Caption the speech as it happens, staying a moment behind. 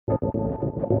It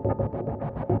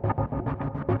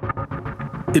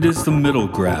is the middle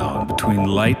ground between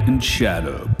light and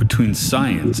shadow, between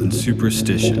science and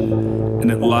superstition,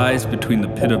 and it lies between the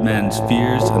pit of man's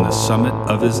fears and the summit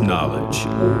of his knowledge.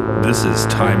 This is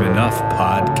Time Enough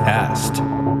Podcast.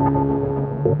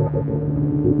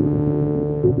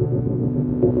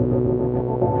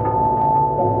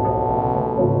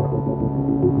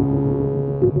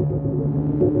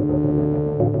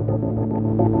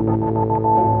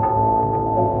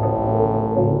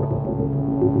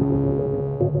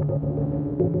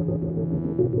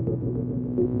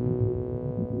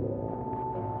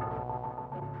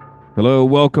 Hello,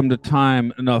 welcome to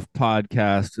Time Enough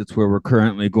Podcast. It's where we're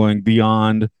currently going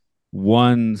beyond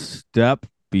one step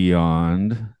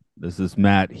beyond. This is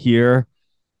Matt here,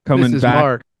 coming This is back.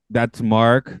 Mark That's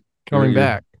Mark. coming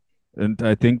back. And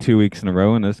I think 2 weeks in a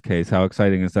row in this case. How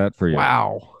exciting is that for you?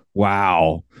 Wow.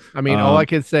 Wow. I mean, all I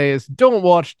can say is don't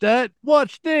watch that.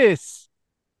 Watch this.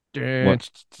 What?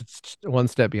 One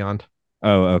step beyond.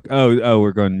 Oh, okay. Oh,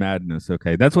 we're going madness.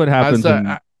 Okay. That's what happens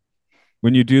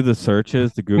when you do the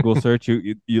searches, the Google search,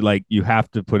 you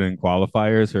have to put in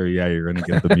qualifiers or you're going to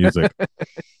get the music.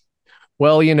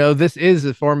 Well, this is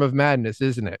a form of madness,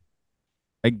 isn't it?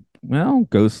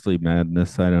 Ghostly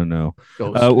madness. I don't know.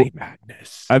 Ghostly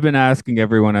madness. I've been asking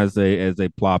everyone as they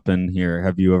plop in here,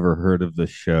 have you ever heard of this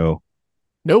show?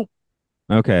 Nope.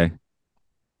 Okay.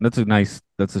 That's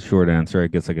a short answer. I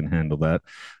guess I can handle that.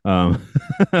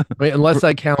 Wait, unless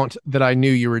I count that I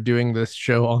knew you were doing this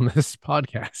show on this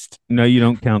podcast. No, you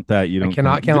don't count that. You don't I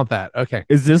cannot count that. Okay.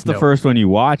 Is this the first one you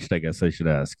watched? I guess I should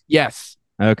ask. Yes.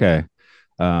 Okay.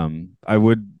 I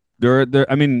would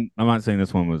I mean, I'm not saying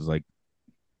this one was like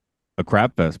a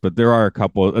crap fest, but there are a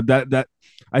couple that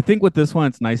I think with this one,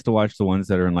 it's nice to watch the ones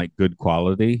that are in like good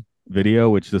quality video,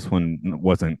 which this one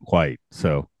wasn't quite.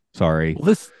 So sorry. Well,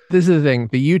 this is the thing.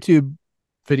 The YouTube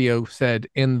video said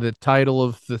in the title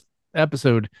of the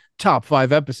episode, top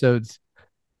 5 episodes.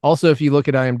 Also, if you look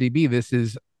at IMDb, this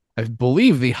is, I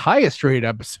believe, the highest rated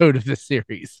episode of this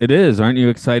series. It is. Aren't you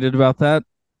excited about that?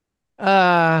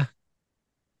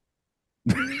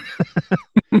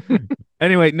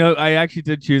 Anyway, no, I actually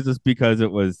did choose this because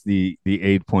it was the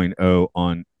 8.0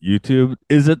 on YouTube.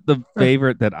 Is it the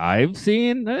favorite that I've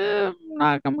seen?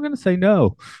 I'm gonna say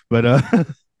no. But I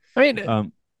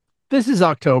mean, this is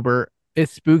October.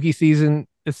 It's spooky season.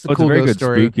 It's a it's a cool very ghost good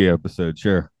story. spooky episode,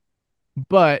 sure.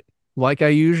 But like I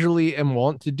usually am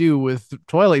wont to do with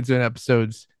Twilight Zone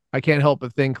episodes, I can't help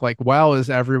but think like, wow, is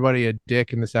everybody a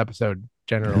dick in this episode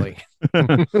generally?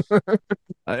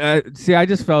 See, I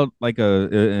just felt like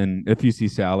and If You See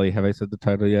Sally, have I said the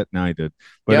title yet? No, I did.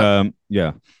 But Yep.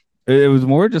 yeah. It was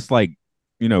more just like,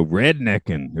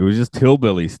 rednecking. It was just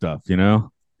hillbilly stuff,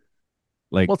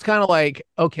 Like, Well, it's kind of like,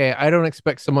 okay, I don't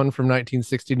expect someone from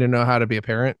 1960 to know how to be a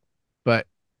parent, but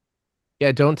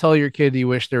yeah, don't tell your kid you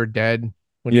wish they were dead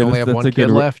when you only have one kid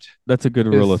left. That's a good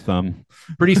rule of thumb.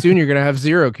 Pretty soon you're gonna have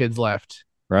 0 kids left.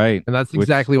 Right. And that's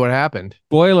exactly what happened.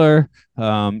 Spoiler.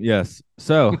 Yes.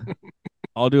 So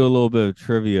I'll do a little bit of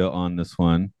trivia on this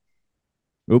one.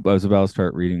 Oop, I was about to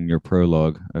start reading your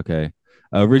prologue. Okay.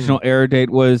 Original air date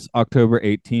was October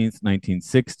 18th,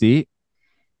 1960.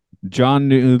 John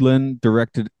Newland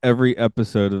directed every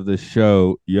episode of this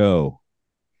show. Yo.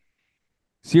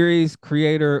 Series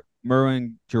creator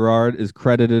Merwin Gerard is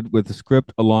credited with the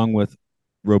script along with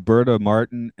Roberta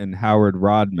Martin and Howard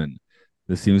Rodman.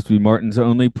 This seems to be Martin's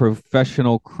only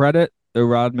professional credit, though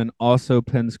Rodman also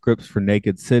penned scripts for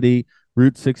Naked City,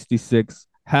 Route 66,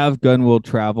 Have Gun Will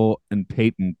Travel, and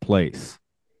Peyton Place.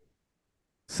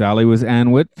 Sally was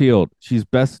Ann Whitfield. She's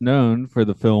best known for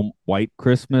the film White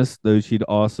Christmas, though she'd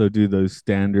also do those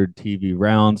standard TV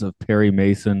rounds of Perry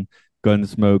Mason,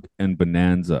 Gunsmoke, and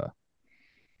Bonanza.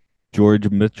 George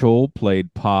Mitchell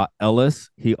played Pa Ellis.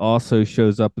 He also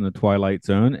shows up in The Twilight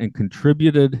Zone and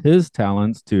contributed his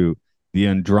talents to The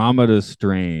Andromeda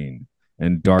Strain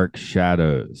and Dark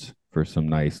Shadows for some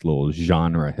nice little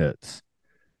genre hits.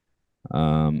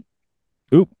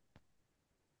 Oop.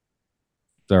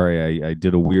 Sorry, I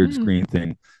did a weird screen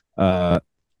thing. What's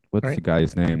the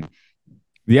guy's name?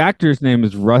 The actor's name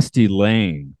is Rusty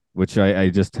Lane, which I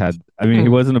just had. I mean, he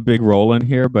wasn't a big role in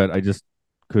here, but I just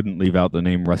couldn't leave out the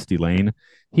name Rusty Lane.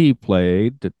 He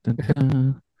played.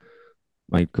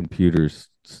 My computer's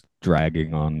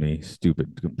dragging on me.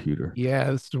 Stupid computer.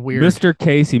 Yeah, it's weird. Mr.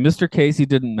 Casey. Mr. Casey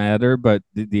didn't matter, but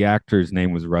the actor's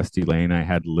name was Rusty Lane. I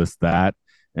had to list that.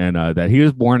 And that he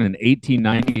was born in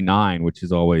 1899, which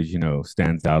is always,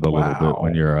 stands out a little bit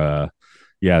when you're,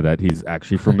 that he's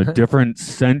actually from a different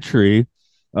century,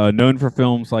 known for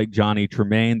films like Johnny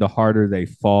Tremaine, The Harder They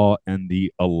Fall, and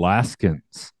The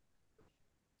Alaskans.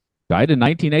 Died in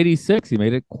 1986. He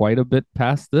made it quite a bit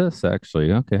past this,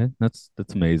 actually. Okay, that's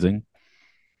amazing.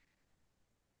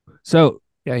 So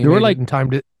Yeah, he there were made it like, in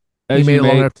time to. He as made you it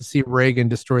long may, enough to see Reagan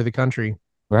destroy the country.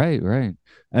 right, right,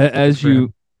 Good as for you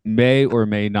him. may or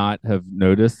may not have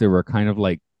noticed, there were kind of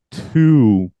like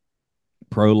two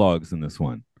prologues in this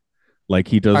one. Like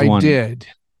he does I one. did.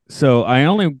 So I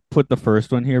only put the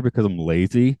first one here because I'm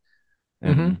lazy.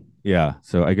 Mm-hmm. And yeah,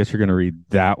 so I guess you're going to read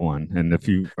that one. And if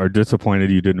you are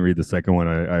disappointed you didn't read the second one,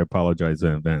 I apologize in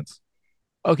advance.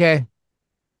 Okay,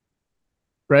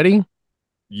 ready?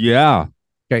 Yeah.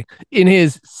 Okay. In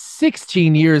his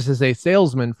 16 years as a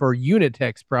salesman for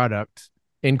Unitex Products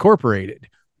Incorporated,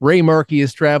 Ray Markey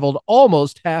has traveled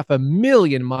almost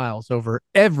 500,000 miles over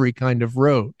every kind of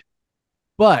road.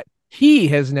 But he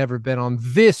has never been on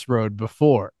this road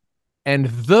before. And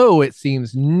though it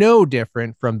seems no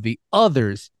different from the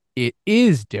others, it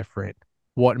is different.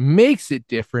 What makes it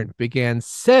different began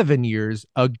 7 years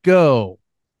ago.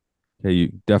 Okay,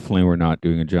 you definitely were not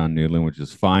doing a John Newland, which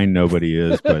is fine. Nobody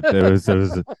is, but there was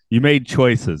you made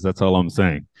choices. That's all I'm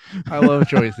saying. I love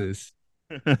choices.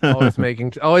 Always making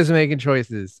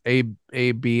choices. A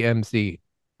B M C.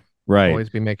 Right. Always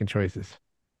be making choices.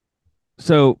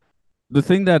 So the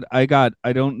thing that I got,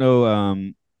 I don't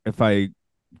know if I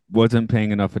wasn't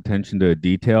paying enough attention to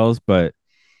details, but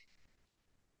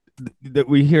that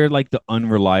we hear like the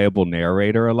unreliable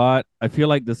narrator a lot. I feel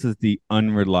like this is the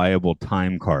unreliable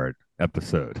time card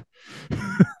episode.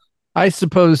 I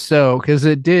suppose so, because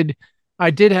I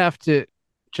did have to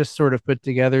just sort of put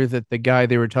together that the guy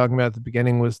they were talking about at the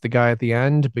beginning was the guy at the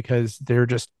end because they're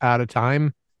just out of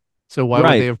time. So why would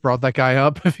they Right. have brought that guy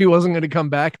up if he wasn't going to come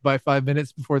back by 5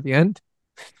 minutes before the end?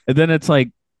 And then it's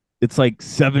like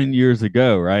 7 years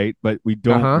ago, right? But we Uh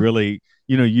don't huh. really,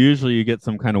 usually you get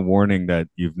some kind of warning that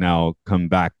you've now come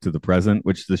back to the present,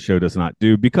 which the show does not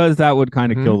do because that would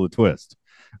kind of Hmm. kill the twist.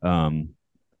 Um,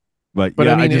 but But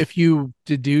I yeah, I mean, just if you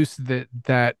deduce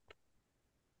that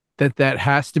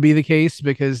has to be the case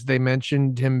because they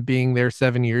mentioned him being there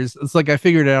 7 years, it's like I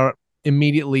figured it out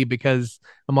immediately because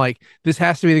I'm like, this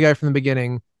has to be the guy from the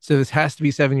beginning. So this has to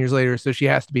be 7 years later. So she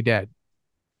has to be dead.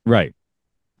 right.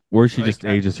 Or she Like, just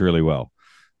ages really well.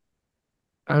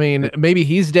 I mean, It, maybe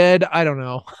he's dead. I don't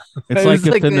know. it's like It's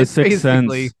if like in the it's Sixth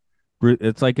basically Sense,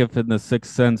 it's like if in the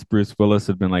Sixth Sense, Bruce Willis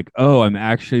had been like, "Oh, I'm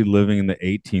actually living in the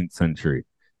 18th century."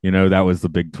 That was the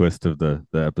big twist of the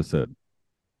episode,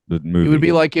 the it would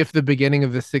be movie. like if the beginning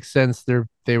of the Sixth Sense,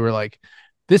 they were like,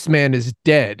 this man is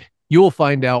dead. You'll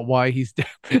find out why he's dead.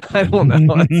 I don't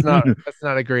know. That's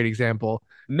not a great example.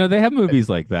 No, they have movies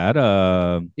like that.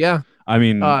 Yeah. I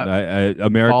mean, Uh,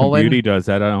 American Beauty Fallen. does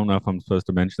that. I don't know if I'm supposed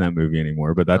to mention that movie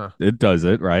anymore, but that Huh. it does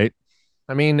it, right?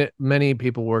 I mean, many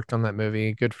people worked on that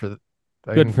movie. Good for the,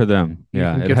 I Good mean, for them.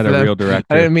 Yeah, it good had for a them. real I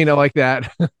director. didn't mean it like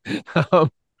that.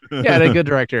 um, yeah, and a good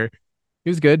director. He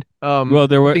was good. Well,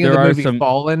 there were Think of there the are movie some.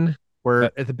 Fallen, Uh, where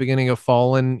at the beginning of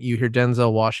Fallen, you hear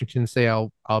Denzel Washington say,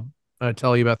 "I'll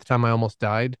tell you about the time I almost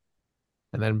died,"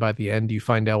 and then by the end, you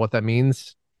find out what that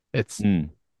means. It's hmm,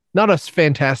 not a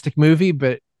fantastic movie,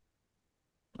 but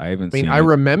I haven't I mean, seen I it.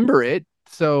 remember it,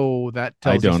 so that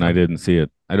I tells you don't. I something. didn't see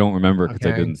it. I don't remember because I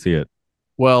Okay. didn't see it.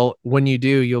 Well, when you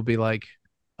do, you'll be like,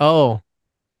 "Oh,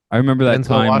 I remember that Denzel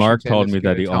time Mark Washington told is me that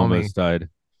gonna he tell me." almost died.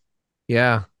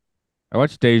 Yeah. I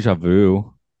watched Deja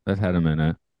Vu. That had him in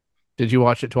it. Did you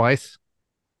watch it twice?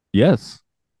 Yes.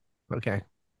 Okay,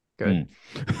 good.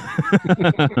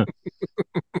 Hmm.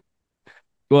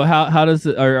 Well, how does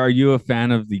it? Are you a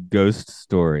fan of the ghost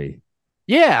story?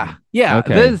 Yeah, yeah.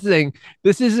 Okay.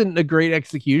 This isn't a great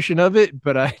execution of it,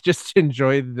 but I just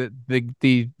enjoy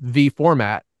the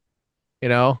format. You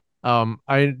know,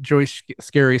 I enjoy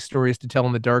scary stories to tell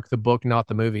in the dark. The book, not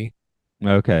the movie.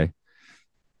 Okay.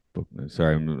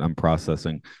 Sorry, I'm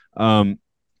processing. Um,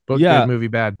 Book good, yeah, movie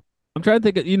bad. I'm trying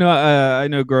to think. I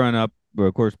know growing up, well,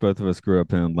 of course, both of us grew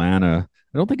up in Atlanta.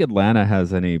 I don't think Atlanta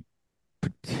has any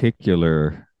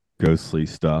particular ghostly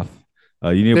stuff.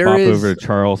 You need to There pop over is to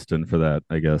Charleston for that,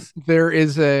 I guess. there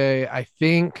is a I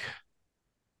think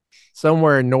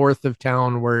somewhere north of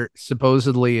town where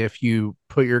supposedly if you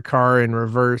put your car in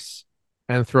reverse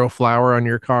and throw flour on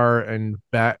your car and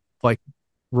back like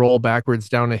roll backwards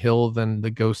down a hill, then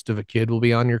the ghost of a kid will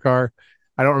be on your car.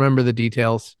 I don't remember the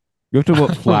details. You have to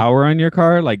put flour on your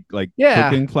car, like Yeah,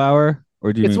 cooking flour,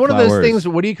 or do you it's mean one of those things.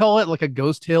 flowers? What do you call it? Like a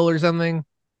ghost hill or something?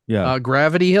 Yeah.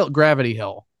 Gravity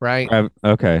Hill, right?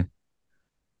 Okay.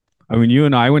 I mean, you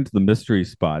and I went to the mystery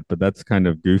spot, but that's kind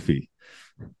of goofy.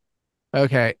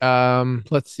 Okay.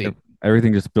 Let's see.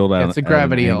 Everything just built Yeah, out it's a at an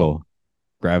Gravity Hill. angle.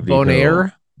 Gravity Hill.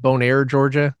 Bonaire, Bonaire,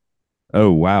 Georgia.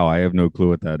 Oh wow, I have no clue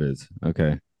what that is.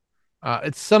 Okay.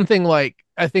 It's something like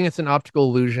I think it's an optical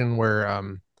illusion where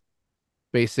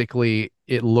basically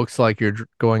it looks like you're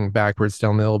going backwards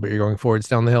down the hill, but you're going forwards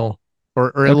down the hill,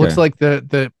 or it looks Okay, like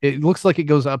the it looks like it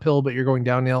goes uphill, but you're going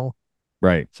downhill.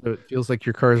 right. So it feels like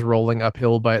your car is rolling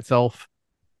uphill by itself.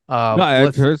 No,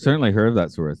 I've Let's. certainly heard of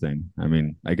that sort of thing. I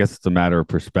mean, I guess it's a matter of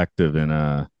perspective and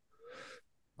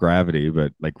gravity,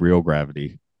 but like real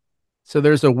gravity. So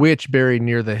there's a witch buried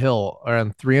near the hill,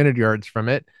 around 300 yards from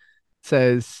it. It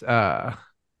says, a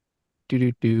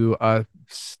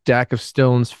stack of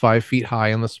stones 5 feet high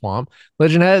in the swamp.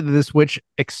 Legend had that this witch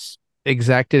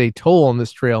exacted a toll on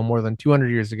this trail more than 200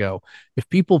 years ago. If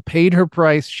people paid her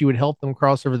price, she would help them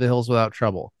cross over the hills without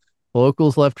trouble. The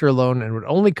locals left her alone and would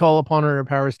only call upon her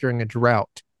powers during a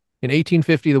drought. In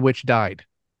 1850, the witch died.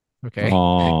 Okay,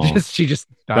 Oh, just she just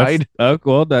that's died.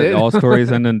 well. That It all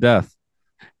stories end in death.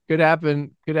 could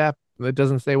happen. Could happen. It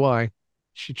doesn't say why.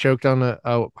 She choked on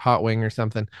a hot wing or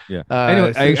something. Yeah.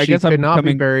 Anyway, Since I she guess could I'm not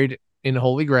be coming. buried in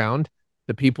holy ground,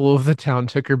 the people of the town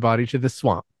took her body to the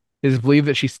swamp. It is believed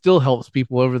that she still helps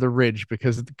people over the ridge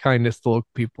because of the kindness the local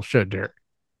people showed to her.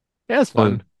 Yeah, it's So,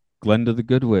 fun. Glenda the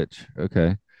Good Witch.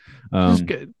 Okay. She's Um.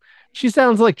 good. She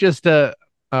sounds like just a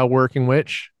working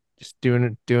witch, just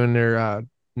doing their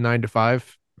 9 to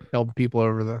 5, helping people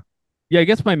over the. Yeah, I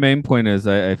guess my main point is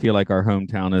I feel like our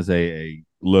hometown is a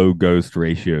low ghost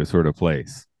ratio sort of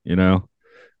place.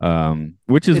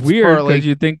 Which is It's weird because partly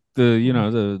you think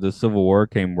the Civil War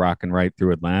came rocking right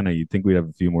through Atlanta. You'd think we'd have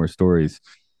a few more stories.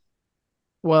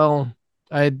 Well,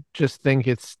 I just think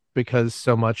it's because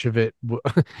so much of it,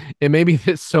 it may be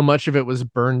that so much of it was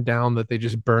burned down that they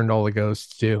just burned all the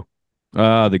ghosts too.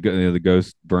 The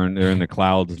ghosts burn. They're in the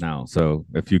clouds now. So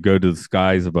if you go to the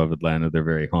skies above Atlanta, they're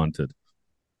very haunted.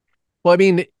 Well, I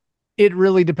mean, it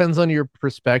really depends on your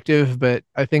perspective, but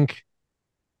I think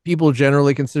people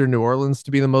generally consider New Orleans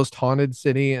to be the most haunted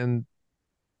city in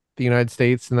the United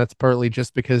States, and that's partly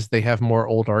just because they have more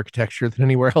old architecture than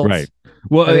anywhere Right. else.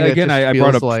 Well, I think that again, just I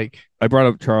feels like, brought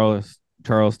up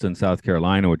Charleston, South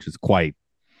Carolina, which is quite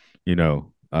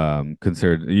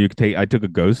considered. You could take. I took a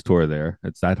ghost tour there.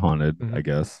 It's that haunted, I mhm,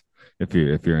 guess, if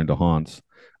you're into haunts.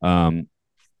 Um,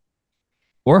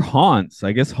 or haunts.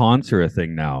 I guess haunts are a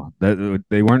thing now. That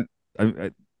they weren't.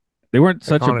 They weren't like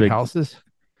such a haunted big. houses.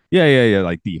 Yeah.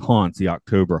 Like the haunts, the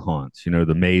October haunts.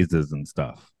 The mazes and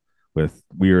stuff with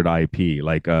weird IP.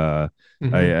 Like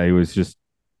Hmm. I was just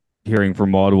hearing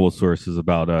from multiple sources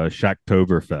about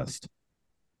Shacktoberfest.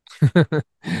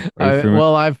 Are you familiar?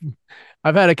 Well,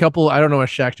 I've had a couple. I don't know what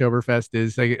Shacktoberfest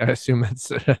is. I assume it's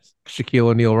Shaquille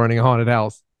O'Neal running a haunted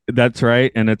house. That's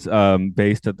right, and it's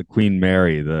based at the Queen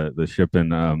Mary, the ship in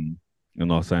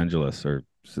Los Angeles or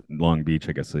Long Beach,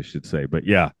 I guess I should say. But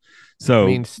yeah, I so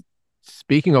mean,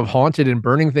 speaking of haunted and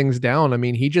burning things down, I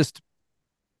mean,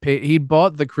 he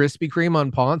bought the Krispy Kreme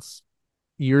on Ponce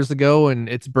years ago, and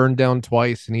it's burned down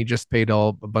twice, and he just paid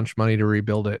all a bunch of money to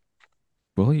rebuild it.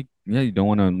 well, yeah, you don't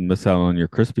want to miss out on your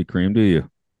Krispy Kreme, do you?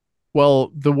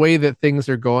 Well, the way that things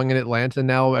are going in Atlanta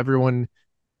now,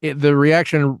 the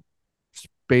reaction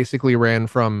basically ran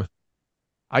from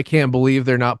I can't believe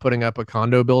they're not putting up a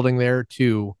condo building there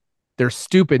to they're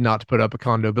stupid not to put up a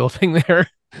condo building there.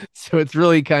 So it's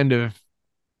really kind of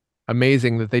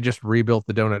amazing that they just rebuilt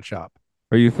the donut shop.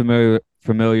 Are you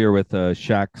familiar with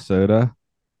Shack Soda?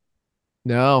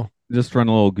 No, Just run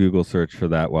a little Google search for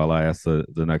that while I ask the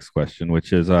next question,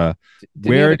 which is didn't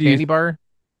he have where a do you candy bar?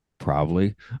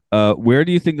 probably where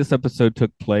do you think this episode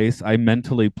took place? I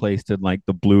mentally placed it in like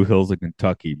the Blue Hills of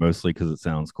Kentucky, mostly because it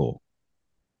sounds cool.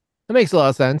 That makes a lot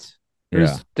of sense. Yeah.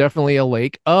 There's definitely a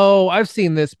lake. Oh, I've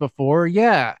seen this before.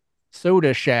 Yeah.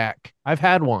 Soda Shack. I've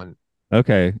had one.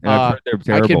 Okay. And I've Uh, heard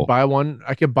they're I could terrible. buy one.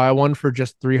 I could buy one for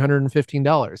just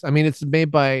 $315. I mean, it's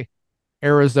made by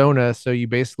Arizona, so you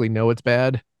basically know it's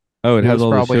bad. Oh, it But it has was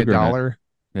all the probably a sugar in it. dollar.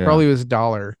 Yeah. Probably was a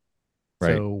dollar.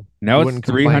 Right. So Now you it's wouldn't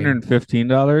three hundred complain. and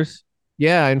 $15.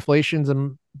 Yeah, inflation's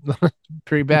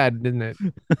pretty bad, isn't it?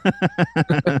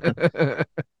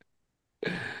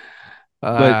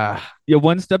 But uh yeah,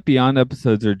 one step beyond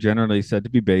episodes are generally said to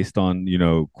be based on,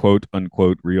 quote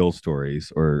unquote real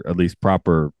stories or at least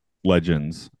proper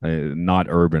legends, not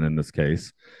urban in this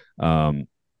case. Um,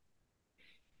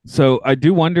 so I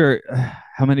do wonder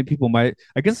how many people might,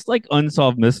 I guess, like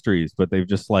unsolved mysteries, but they've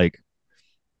just like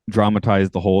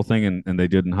dramatized the whole thing and they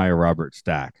didn't hire Robert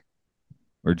Stack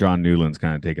or John Newland's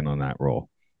kind of taken on that role.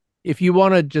 if you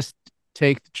want to just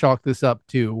chalk this up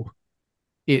to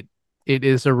it it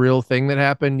is a real thing that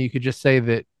happened, you could just say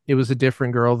that it was a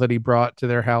different girl that he brought to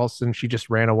their house and she just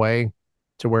ran away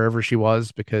to wherever she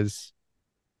was because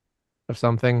of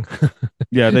something.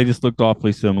 Yeah, they just looked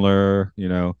awfully similar, you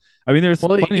know. I mean, there's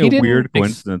Well, plenty he of didn't weird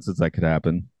coincidences that could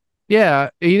happen. yeah,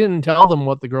 he didn't tell them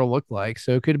what the girl looked like,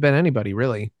 so it could have been anybody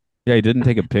really. Yeah, he didn't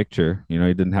take a picture. You know,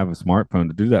 he didn't have a smartphone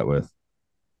to do that with.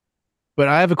 But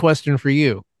I have a question for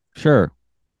you. Sure.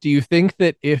 Do you think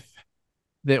that if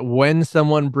that when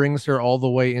someone brings her all the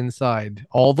way inside,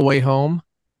 all the way home,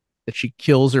 that she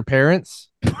kills her parents?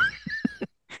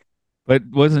 But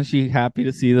wasn't she happy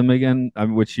to see them again? I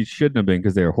mean, which she shouldn't have been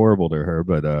because they were horrible to her.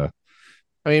 But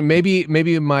I mean,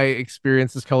 maybe my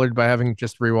experience is colored by having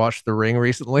just rewatched The Ring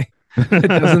recently.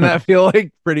 Doesn't that feel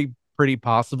like pretty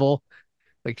possible?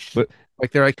 Like but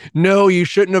like they're like, "No, you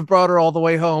shouldn't have brought her all the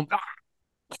way home."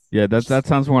 yeah, that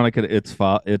sounds more like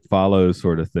it follows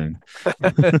sort of thing.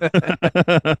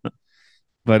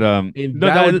 But And no,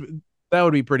 that that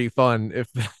would be pretty fun if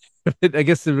I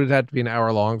guess it would have to be an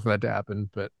hour long for that to happen,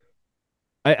 but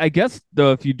I guess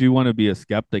though, if you do want to be a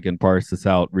skeptic and parse this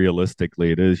out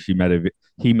realistically, it is he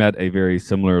met a very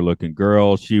similar looking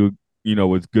girl. She, you know,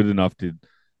 was good enough to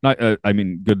not. I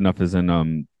mean, good enough as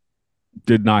in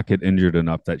did not get injured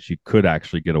enough that she could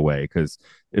actually get away. Because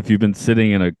if you've been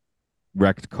sitting in a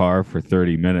wrecked car for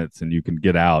 30 minutes and you can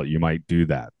get out, you might do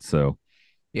that. So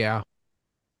yeah.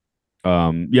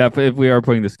 yeah, if we are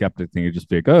putting the skeptic thing, you'd just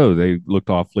be like, oh, they looked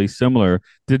awfully similar.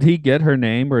 Did he get her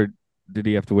name, or did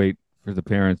he have to wait for the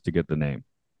parents to get the name?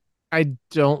 I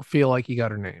don't feel like he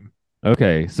got her name.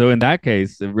 Okay, so in that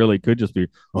case, it really could just be,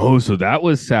 oh, so that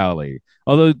was Sally.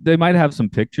 Although they might have some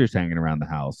pictures hanging around the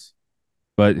house.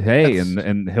 But hey, That's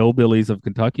and hillbillies of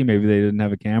Kentucky, maybe they didn't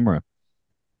have a camera.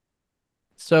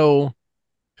 so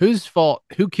whose fault?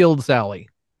 Who killed Sally?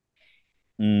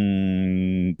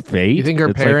 You Fate. think her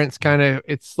It's like parents kind of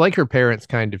it's like her parents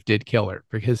kind of did kill her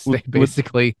because they with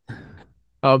basically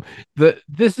the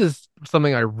this is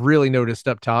something I really noticed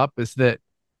up top is that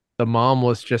the mom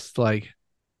was just like,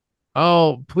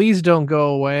 "Oh, please don't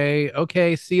go away.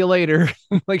 Okay, see you later."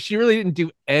 Like she really didn't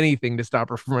do anything to stop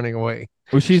her from running away.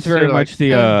 well, she's She's very sort of like, much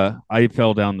the I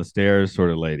fell down the stairs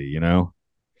sort of lady, you know.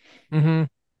 mm-hmm.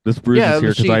 This bruise is Yeah, here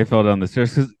but because she I fell down the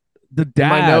stairs. Because the in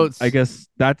my dad, I notes, guess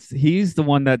he's the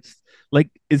one that's like,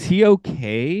 is he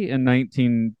okay in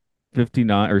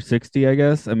 1959 or 60? I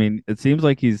guess. I mean, it seems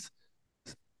like he's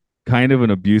kind of an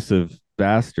abusive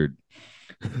bastard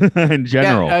in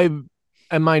yeah, general. I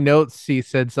in my notes she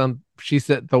said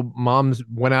the moms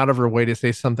went out of her way to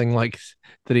say something like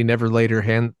that he never laid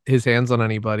his hands on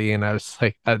anybody, and I was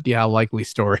like, yeah, likely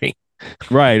story.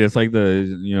 Right. It's like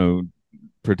the, you know,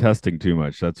 protesting too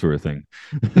much, that sort of thing.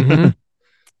 Mm-hmm.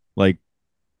 Like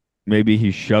maybe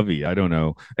he's shovey. I don't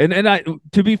know. And I,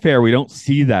 to be fair, we don't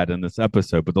see that in this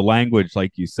episode, but the language,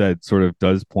 like you said, sort of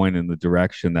does point in the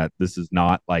direction that this is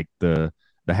not like the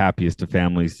happiest of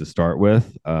families to start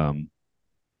with.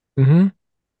 Mm-hmm.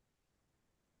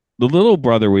 The little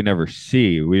brother we never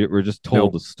see. We're just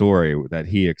told No, the story that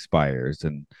he expires,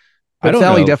 and I but don't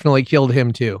Sally know. definitely killed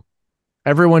him too.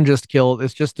 Everyone just killed.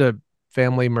 It's just a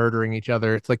family murdering each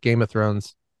other. It's like Game of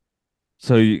Thrones.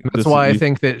 So That's why I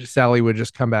think that Sally would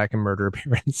just come back and murder her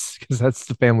parents because that's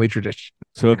the family tradition.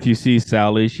 so if you see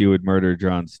Sally, she would murder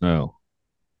Jon Snow.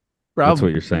 That's Rob,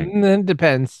 what you're saying. it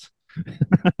depends.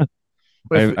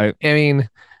 If I I mean,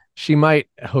 she might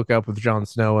hook up with Jon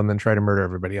Snow and then try to murder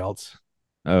everybody else,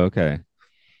 oh, okay.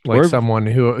 like Or someone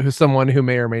who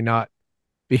may or may not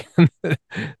be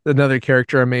another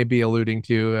character I may be alluding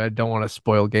to. I don't want to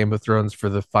spoil Game of Thrones for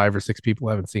the 5 or 6 people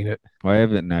who haven't seen it. I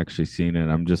haven't actually seen it.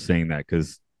 I'm just saying that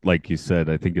because, like you said,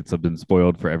 I think it's been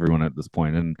spoiled for everyone at this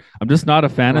point, and I'm just not a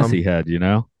fantasy Um, head, you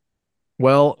know.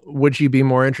 well, would you be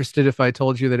more interested if I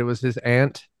told you that it was his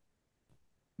aunt?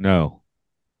 No.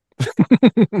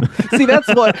 See,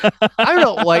 that's what I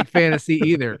don't like fantasy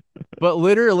either. But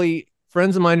literally,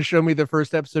 friends of mine showed me the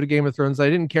first episode of Game of Thrones. I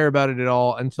didn't care about it at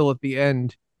all until at the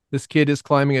end, this kid is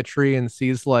climbing a tree and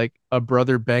sees like a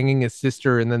brother banging his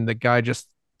sister, and then the guy just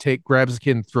take grabs the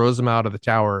kid and throws him out of the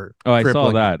tower, Oh, I saw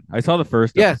crippling him. that. I saw the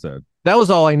first Yeah, episode. that was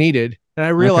all I needed. And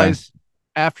I Okay. realized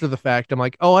after the fact, I'm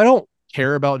like, oh, I don't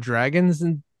care about dragons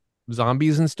and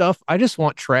zombies and stuff. I just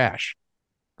want trash.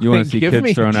 You want to see Give kids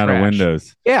me thrown out of trash.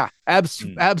 windows? Yeah,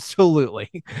 Hmm. absolutely.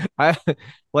 I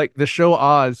like the show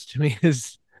Oz to me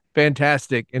is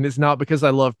fantastic, and it's not because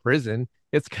I love prison.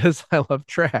 It's because I love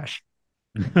trash.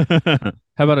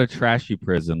 How about a trashy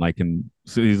prison, like in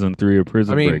season 3 of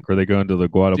I Prison mean, Break, where they go into the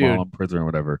dude, Guatemalan prison or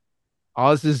whatever?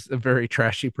 Oz is a very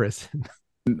trashy prison.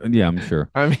 Yeah, I'm sure.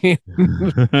 I mean,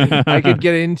 I could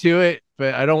get into it,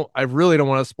 but I don't. I really don't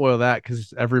want to spoil that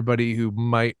because everybody who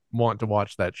might want to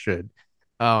watch that should.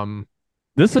 Um,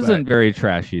 This but isn't very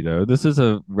trashy though. This is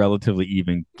a relatively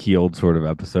even keeled sort of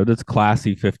episode. It's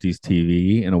classy 50s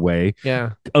TV in a way.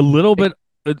 yeah, A little bit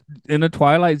uh, in a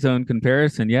Twilight Zone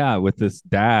comparison, yeah, with this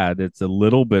dad, it's a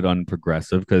little bit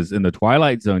unprogressive because in the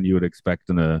Twilight Zone, you would expect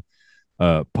in a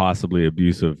possibly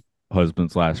abusive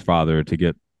husband slash father to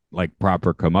get like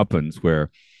proper comeuppance. Where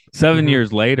seven Hmm.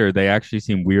 years later, they actually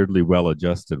seem weirdly well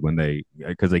adjusted when they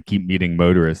because they keep meeting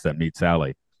motorists that meet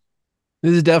Sally.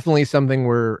 This is definitely something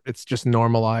where it's just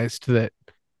normalized that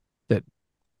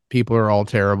people are all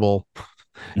terrible.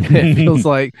 It feels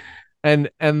like, and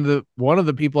the one of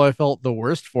the people I felt the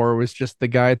worst for was just the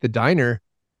guy at the diner,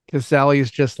 because Sally's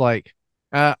just like,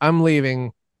 I'm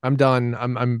leaving, I'm done,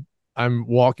 I'm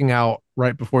walking out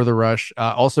right before the rush.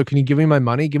 Also, can you give me my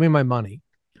money? Give me my money.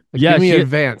 Like, give Yeah, me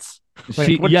advance.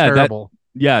 Like, what yeah, terrible.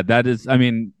 that is, I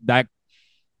mean, that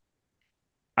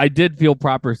I did feel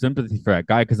proper sympathy for that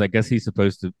guy because I guess he's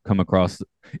supposed to come across.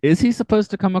 Is he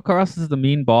supposed to come across as the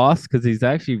mean boss? Because he's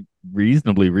actually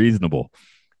reasonably reasonable.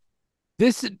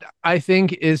 This, I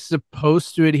think, is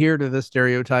supposed to adhere to the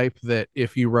stereotype that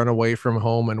if you run away from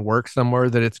home and work somewhere,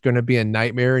 that it's going to be a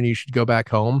nightmare and you should go back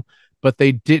home. But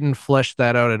they didn't flesh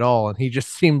that out at all, and he just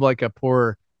seemed like a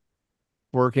poor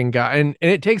working guy. And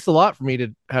it takes a lot for me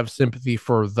to have sympathy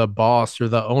for the boss or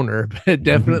the owner, but it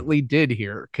definitely did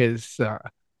here because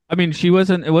I mean, she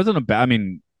wasn't. It wasn't a bad. I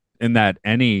mean, in that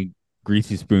any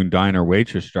greasy spoon diner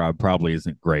waitress job probably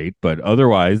isn't great, but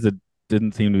otherwise, it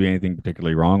didn't seem to be anything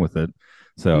particularly wrong with it.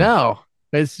 So no,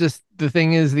 it's just the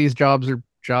thing is these jobs are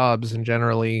jobs, and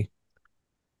generally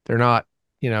they're not,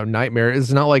 nightmare.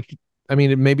 It's not like, I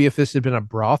mean, maybe if this had been a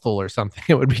brothel or something,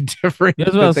 it would be different, yeah,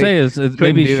 that's what but I'll they say is couldn't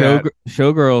maybe do that.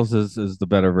 showgirls is the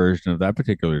better version of that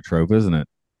particular trope, isn't it?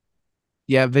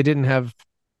 Yeah, they didn't have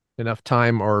enough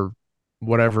time or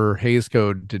whatever Hays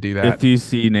Code to do that. If you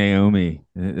see Naomi,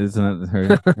 isn't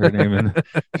that her name in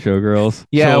Showgirls?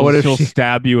 Yeah, what if She'll she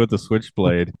stab you with a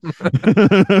switchblade.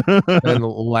 and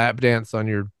lap dance on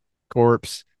your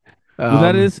corpse? Well,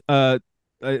 that Um,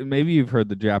 is maybe you've heard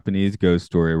the Japanese ghost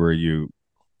story where you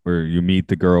meet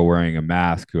the girl wearing a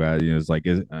mask who has, is like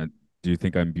do you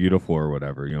think I'm beautiful or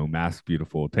whatever? Mask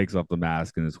beautiful. Takes off the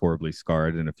mask and is horribly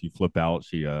scarred, and if you flip out,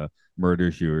 she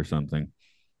murders you or something.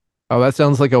 oh, that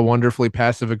sounds like a wonderfully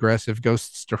passive aggressive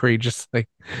ghost story, just like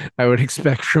I would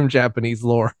expect from Japanese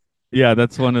lore. Yeah,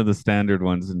 that's one of the standard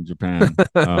ones in Japan.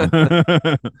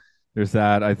 There's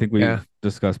that. I think Yeah. we've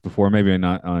discussed before, maybe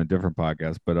not on a different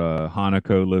podcast, but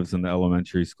Hanako lives in the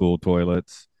elementary school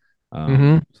toilets.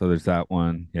 Hmm. So there's that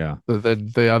one. Yeah.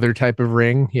 The other type of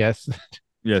ring, yes,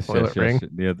 Yes, toilet yes, yes.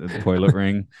 ring, The toilet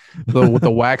ring.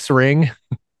 the wax ring.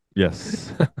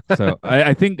 Yes. So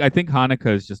I think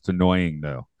Hanukkah is just annoying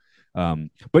though.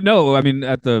 But no, I mean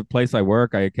at the place I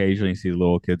work, I occasionally see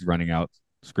little kids running out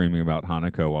screaming about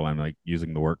Hanukkah while I'm like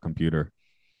using the work computer.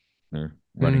 They're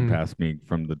running Mm, past me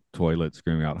from the toilet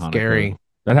screaming out Hanukkah. scary.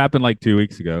 That happened like 2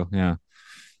 weeks ago. Yeah.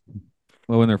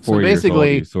 Well, when they're So 4 years old, you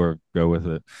basically, sort of go with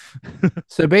it.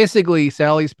 so basically,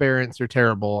 Sally's parents are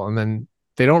terrible, and then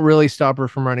they don't really stop her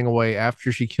from running away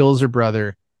after she kills her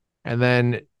brother, and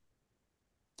then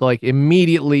like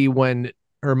immediately when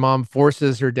her mom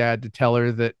forces her dad to tell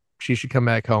her that she should come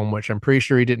back home, which I'm pretty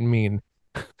sure he didn't mean,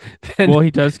 then Well,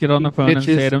 he does get on he the phone and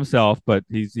say it ditches. himself, but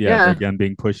he's, yeah, Yeah, again,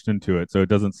 being pushed into it. So it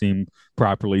doesn't seem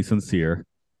properly sincere.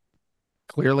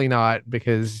 clearly not,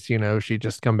 because she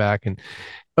just come back and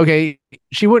okay,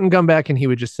 she wouldn't come back and he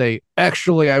would just say,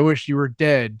 actually, I wish you were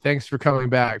dead, thanks for coming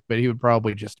back, but he would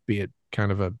probably just be a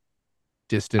kind of a I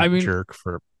distant mean, jerk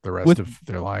for the rest with of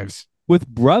their lives. with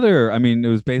brother, I mean, it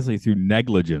was basically through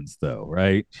negligence, though,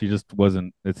 right? She just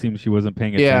wasn't. It seems she wasn't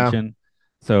paying Yeah. attention.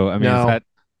 So, I mean, is No. that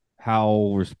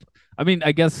how? I mean,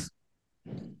 I guess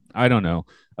I don't know.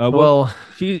 What Well,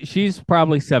 she's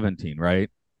probably 17, right?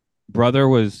 Brother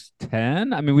was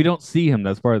 10. I mean, we don't see him.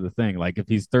 That's part of the thing. Like, if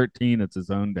he's 13, it's his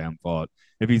own damn fault.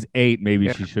 If he's 8, maybe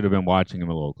yeah, she should have been watching him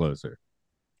a little closer.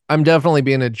 I'm definitely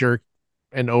being a jerk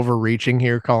and overreaching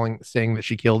here, saying that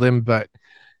she killed him, but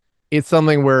it's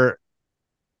something where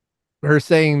her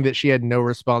saying that she had no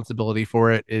responsibility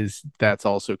for it is that's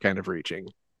also kind of reaching.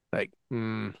 Like,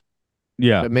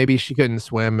 Yeah, but maybe she couldn't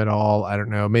swim at all. I don't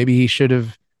know. Maybe he should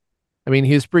have. I mean,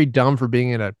 he was pretty dumb for being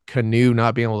in a canoe,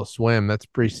 not being able to swim. That's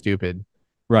pretty stupid.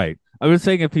 right. I was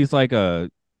saying if he's like a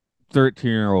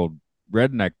 13-year-old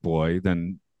redneck boy,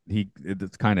 then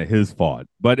it's kind of his fault.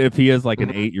 But if he is like an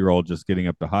Mhm. 8-year-old just getting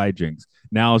up to hijinks,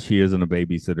 now she is in a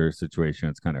babysitter situation.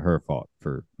 It's kind of her fault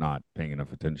for not paying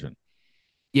enough attention.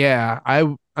 Yeah,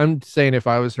 I'm saying if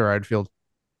I was her, I'd feel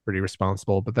pretty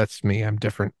responsible, but that's me. I'm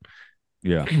different.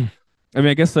 Yeah. I mean,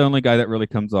 I guess the only guy that really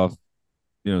comes off,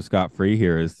 scot free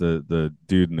here is the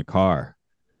dude in the car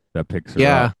that picks her up.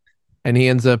 Yeah, and he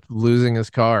ends up losing his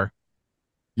car.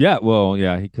 Yeah, well,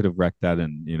 yeah, he could have wrecked that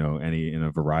in, in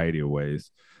a variety of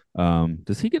ways.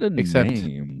 Does he get a Except,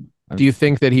 name? do you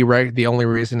think that he wrecked? The only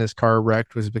reason his car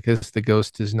wrecked was because the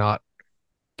ghost is not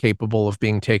capable of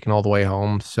being taken all the way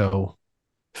home. So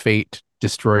fate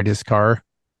destroyed his car.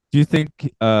 Do you think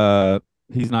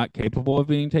he's not capable of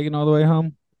being taken all the way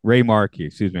home? Ray Markey,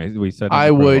 excuse me. We said in I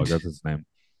the prologue, would, that's his name.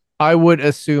 I would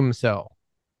assume so.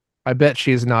 I bet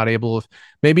she's not able to.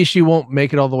 Maybe she won't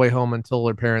make it all the way home until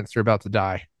her parents are about to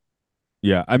die.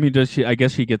 Yeah, I mean, does she? I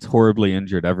guess she gets horribly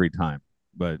injured every time,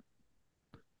 but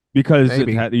because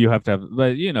Maybe. you have to have,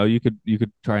 but you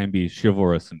could try and be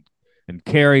chivalrous and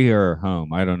carry her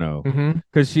home. I don't know, Mm-hmm.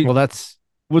 because she Well, that's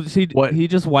well she what he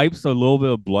just wipes a little bit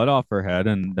of blood off her head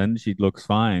and then she looks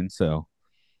fine. So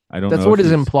I don't that's know if what is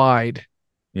she's implied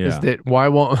is yeah. that why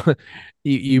won't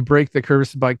you break the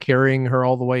curse by carrying her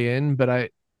all the way in? But I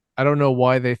don't know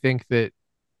why they think that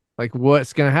like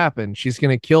what's gonna happen. She's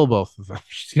gonna kill both of them.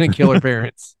 She's gonna kill her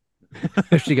parents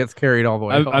if she gets carried all the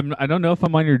way home. I don't know if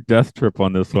I'm on your death trip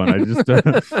on this one. I just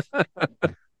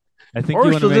I think you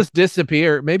Or want to she'll make just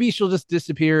disappear. Maybe she'll just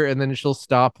disappear and then she'll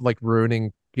stop like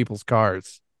ruining people's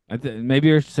cars. maybe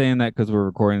you're saying that because we're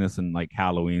recording this and like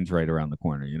Halloween's right around the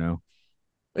corner, you know?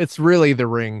 It's really the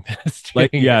ring that's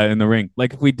Like doing yeah, it. in the ring.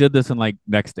 Like if we did this in like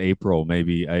next April,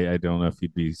 maybe I don't know if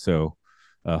you'd be so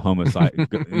homicide,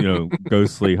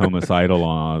 ghostly homicidal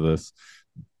on all of this.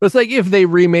 It's like if they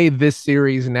remade this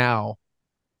series now,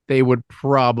 they would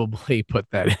probably put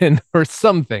that in or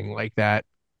something like that.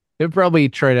 They'd probably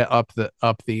try to up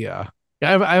the. I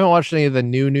haven't watched any of the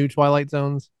new Twilight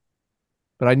Zones,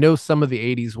 but I know some of the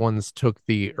 '80s ones took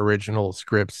the original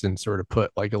scripts and sort of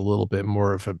put like a little bit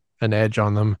more of an edge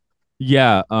on them.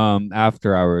 Yeah,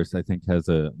 After Hours I think has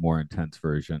a more intense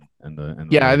version in the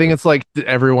Yeah, I think later. it's like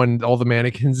everyone, all the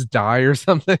mannequins die or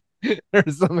something, or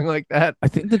something like that. I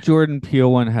think the Jordan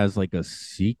Peele one has like a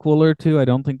sequel or two. I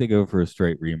don't think they go for a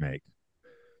straight remake.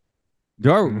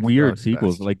 There are weird Probably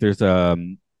sequels. best. Like there's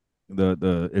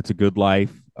the It's a Good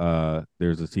Life.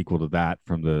 There's a sequel to that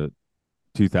from the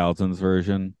 2000s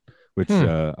version, which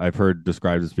Hmm. I've heard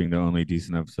described as being the only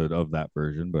decent episode of that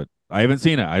version, but I haven't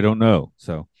seen it. I don't know.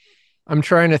 So I'm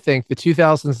trying to think. The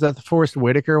 2000s, is that the Forrest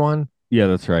Whitaker one? yeah,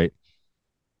 that's right.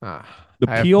 Ah, The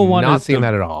I have Peel one not is seen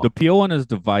that at all. the Peel one is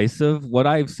divisive. What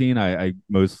I've seen, I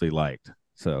mostly liked.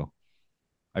 So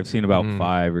I've seen about Mm.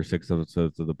 5 or 6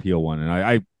 episodes of the Peel one, and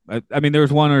I mean, there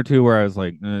was one or two where I was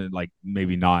like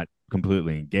maybe not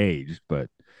completely engaged, but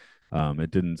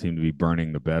it didn't seem to be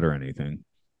burning the bed or anything.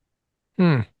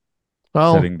 Hmm.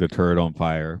 Well, Setting the turret on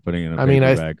fire, putting it in a I mean, paper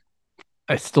I bag.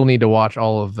 I still need to watch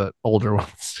all of the older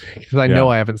ones because I know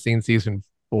Yeah, I haven't seen season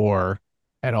 4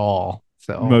 at all.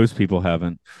 So most people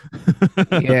haven't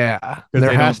because yeah, there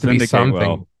they has don't to be syndicate something.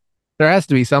 well. There has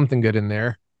to be something good in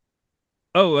there.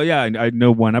 Oh well, yeah, I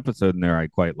know one episode in there I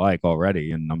quite like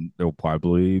already, and there'll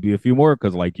probably be a few more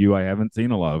because, like you, I haven't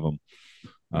seen a lot of them.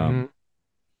 Um, Hmm.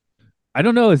 I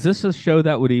don't know. Is this a show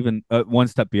that would even one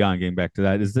step beyond? Getting back to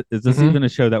that, is this Hmm. even a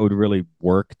show that would really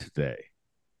work today?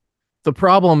 The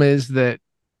problem is that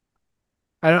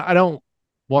I don't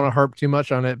want to harp too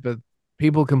much on it, but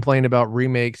people complain about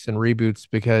remakes and reboots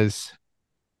because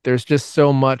there's just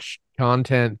so much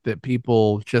content that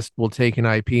people just will take an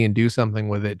IP and do something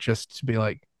with it just to be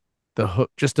like the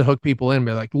hook, just to hook people in.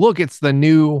 Be like, look, it's the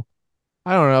new,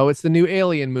 I don't know, it's the new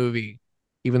Alien movie,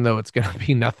 even though it's gonna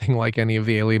be nothing like any of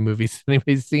the Alien movies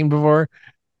anybody's seen before.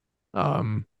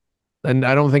 Um, and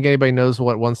I don't think anybody knows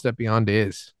what One Step Beyond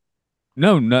is.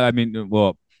 No, no. I mean,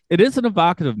 well, it is an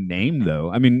evocative name,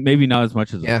 though. I mean, maybe not as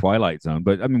much as a Yeah, Twilight Zone,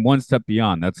 but I mean, one step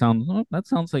beyond. That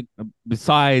sounds like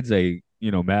besides a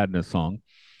Madness song,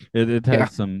 it yeah,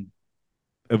 has some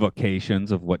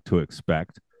evocations of what to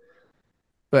expect.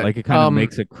 but Like it kind of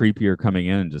makes it creepier coming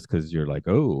in just because you're like,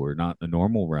 oh, we're not in the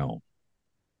normal realm.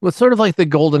 what's sort of like the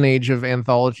golden age of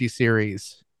anthology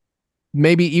series.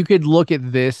 Maybe you could look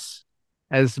at this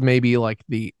as maybe like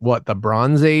the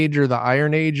Bronze Age or the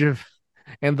Iron Age of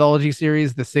anthology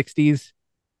series, the 60s.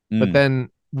 But Mm, then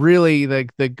really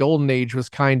the golden age was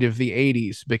kind of the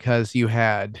 80s because you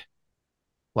had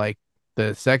like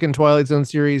the second Twilight Zone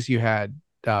series, you had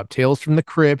Tales from the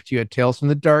Crypt, you had Tales from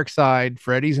the Dark Side,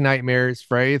 Freddy's Nightmares,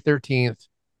 Friday the 13th.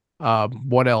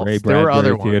 What Ray else? There were Bradbury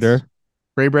other ones. Theater,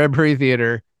 Ray Bradbury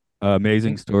Theater,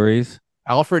 Amazing Stories.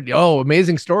 Alfred. Oh,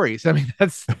 Amazing Stories. I mean,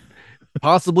 that's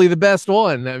possibly the best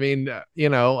one. I mean,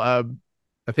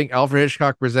 I think Alfred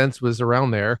Hitchcock Presents was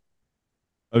around there.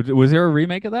 Oh, was there a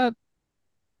remake of that?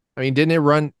 I mean, didn't it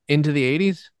run into the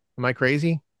 80s? Am I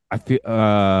crazy? I feel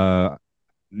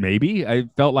maybe I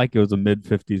felt like it was a mid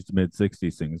 50s to mid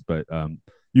 60s things, but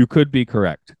you could be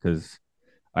correct because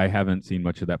I haven't seen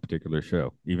much of that particular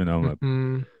show, even though I'm a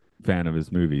Mm-mm. fan of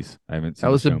his movies. I haven't That seen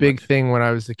the was a show big much. thing when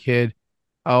I was a kid.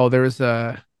 Oh, there was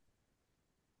a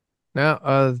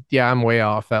no, yeah, I'm way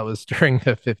off. That was during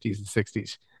the 50s and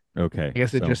 60s. Okay,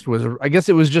 so I guess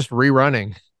it was just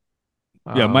rerunning.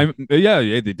 yeah, Um, yeah,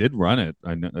 they did run it.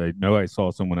 I know I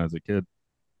saw someone as a kid.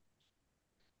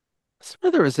 I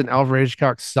swear there was an Alfred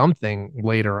Hitchcock something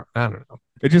later. I don't know.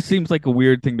 It just seems like a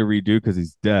weird thing to redo because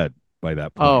he's dead by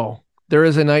that point. Oh, there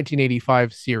is a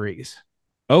 1985 series.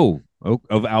 Oh,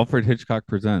 of Alfred Hitchcock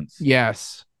Presents.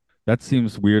 Yes. That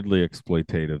seems weirdly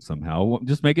exploitative somehow.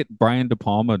 Just make it Brian De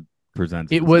Palma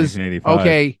Presents if It it's was 1985.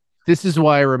 okay. This is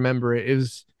why I remember it. It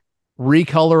was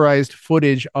recolorized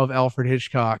footage of Alfred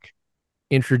Hitchcock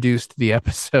introduced the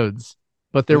episodes,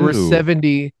 but there were Ooh,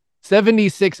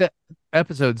 76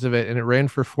 episodes of it and it ran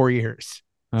for 4 years.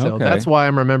 So that's okay. why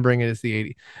I'm remembering it as the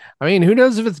 80s. I mean, who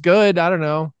knows if it's good? I don't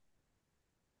know.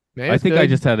 Maybe I it's think I good.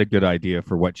 just had a good idea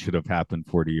for what should have happened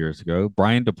 40 years ago.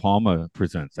 Brian De Palma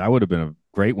Presents. That would have been a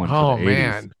great one for the Oh 80s.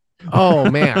 man.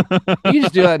 Oh man. He can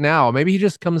just do that now. Maybe he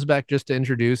just comes back just to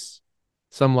introduce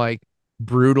some like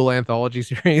brutal anthology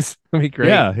series. That'd be great.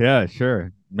 Yeah, yeah,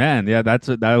 sure. Man, yeah, that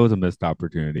was a missed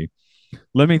opportunity.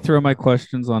 Let me throw my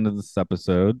questions onto this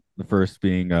episode. The first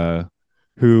being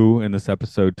who in this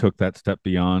episode took that step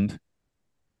beyond?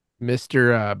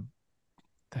 Mr.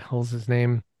 The hell's his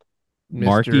name?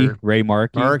 Markey, Mr. Ray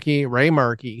Markey. Markey, Ray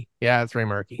Markey. Yeah, it's Ray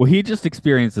Markey. Well, he just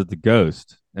experiences the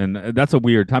ghost, and that's a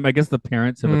weird time. I guess the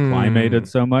parents have acclimated Hmm.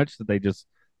 so much that they just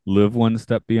live one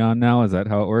step beyond now. Is that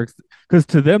how it works? Because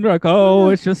to them, they're like, "Oh,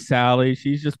 Yeah. it's just Sally.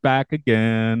 She's just back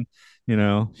again.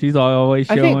 She's always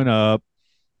I think showing up."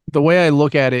 the way I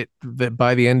look at it, that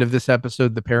by the end of this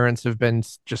episode, the parents have been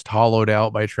just hollowed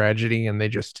out by tragedy and they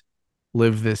just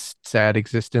live this sad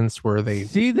existence where they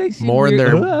See, they seem mourn weird.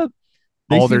 their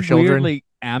They all their seem children. weirdly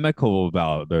amicable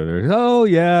about it. Oh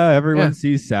yeah, everyone Yeah.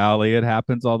 sees Sally. It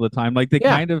happens all the time. Like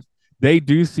Yeah. they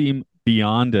do seem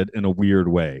beyond it in a weird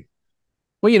way.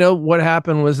 Well, what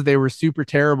happened was they were super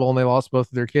terrible and they lost both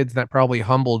of their kids, and that probably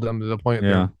humbled them to the point they're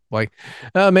Yeah. like,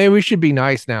 maybe we should be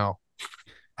nice now.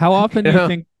 How often do You you know,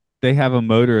 think they have a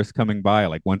motorist coming by?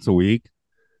 Like once a week?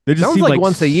 They just sounds seem like like,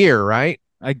 once a year, right?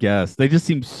 I guess, they just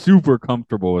seem super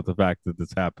comfortable with the fact that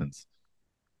this happens.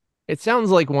 It sounds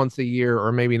like once a year,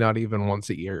 or maybe not even once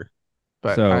a year.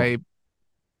 But So, I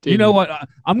you know didn't. what?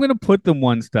 I'm going to put them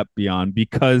one step beyond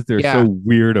because they're so Yeah.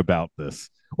 weird about this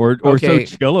or so Okay.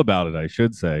 chill about it, I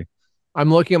should say.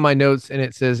 I'm looking at my notes and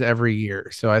it says every year.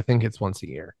 So I think it's once a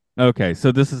year. Okay,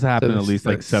 so this has So happened at this is least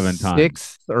like the seven times.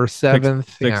 sixth or sixth seventh.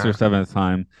 sixth or Yeah. seventh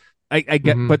time. I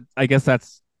get, Hmm. but I guess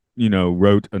that's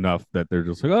rote enough that they're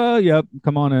just like, oh, yep,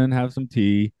 come on in, have some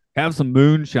tea, have some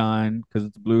moonshine because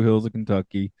it's Blue Hills of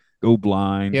Kentucky. Go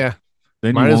blind, Yeah. then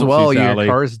you Might as won't see well.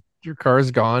 Sally. Your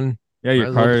car's gone. Yeah, your Might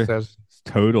as well car just is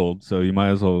totaled, so you might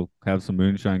as well have some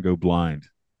moonshine. Go blind.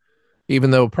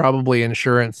 even though probably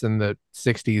insurance in the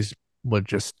 60s would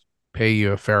just pay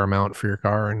you a fair amount for your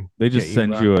car and They get just you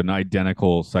send you an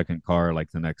identical second car like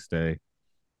the next day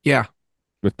yeah.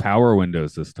 with power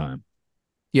windows this time.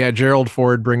 Yeah, Gerald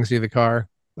Ford brings you the car.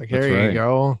 Like, That's here you right.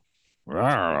 go.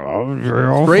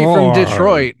 Zero Straight from four.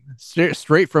 Detroit.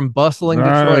 Straight from bustling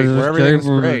That Detroit, is where escape everything's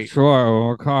from great.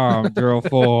 Detroit. Come, Gerald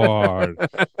Ford.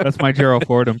 That's my Gerald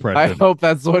Ford I impression. hope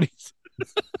that's what he's.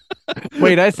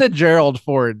 Wait, I said Gerald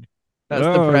Ford. That's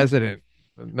the Oh, president.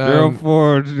 Gerald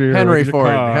Ford here with Henry your Ford.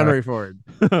 car. Henry Ford.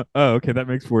 Oh, okay, that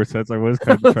makes more sense. I was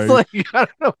kind of It's trying. like I don't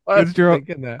know why I It's was Gerald.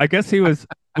 thinking that. I guess he was.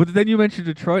 But then you mentioned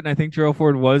Detroit, and I think Gerald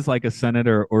Ford was like a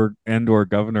senator or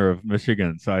governor of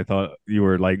Michigan. So I thought you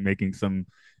were like making some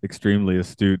extremely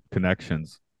astute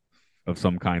connections of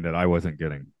some kind that I wasn't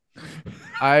getting.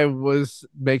 I was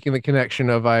making the connection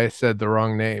of I said the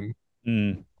wrong name.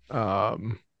 Mm.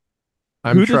 Um,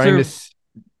 I'm Who trying to. deserves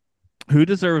who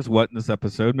deserves what in this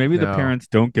episode? Maybe the No, parents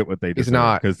don't get what they he's deserve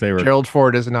not. because they were. Gerald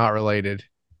Ford is not related.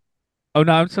 Oh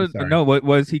no, I'm sorry. no. What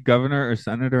was he, governor or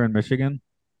senator in Michigan?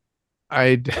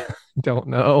 I don't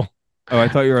know. Oh, I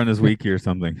thought you were on his wiki or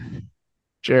something.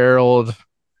 Gerald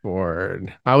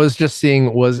Ford. I was just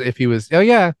seeing was if he was. Oh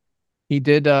yeah, he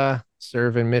did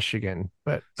serve in Michigan,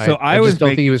 but So I just don't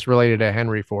think he was related to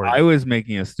Henry Ford. I was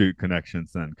making astute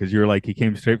connections then because you were like he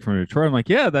came straight from Detroit. I'm like,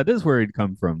 yeah, that is where he'd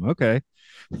come from. Okay.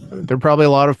 There are probably a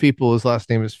lot of people whose last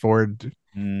name is Ford,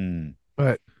 Mm.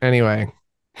 but anyway.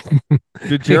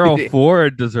 Did Gerald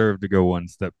Ford deserve to go one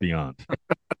step beyond?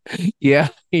 Yeah,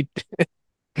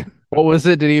 what was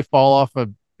it? Did he fall off a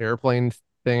airplane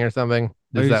thing or something?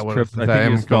 Oh, Is he that just what was tripped. is I that think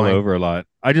he him just fell falling? over a lot.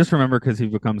 I just remember because he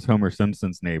becomes Homer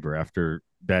Simpson's neighbor after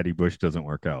Daddy Bush doesn't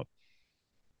work out.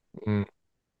 Mm.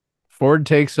 Ford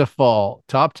takes a fall.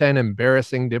 Top 10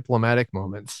 embarrassing diplomatic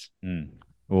moments. Mm.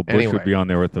 Well, Bush would Anyway, be on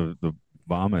there with the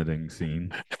vomiting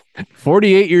scene.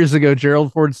 48 years ago,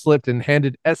 Gerald Ford slipped and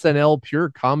handed SNL pure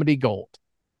comedy gold.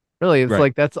 Really, it's Right.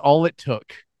 like that's all it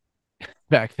took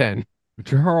back then.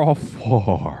 Gerald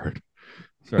Ford.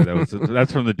 Sorry,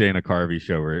 that's from the Dana Carvey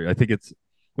show where I think it's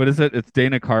what is it? It's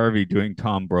Dana Carvey doing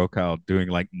Tom Brokaw doing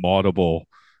like multiple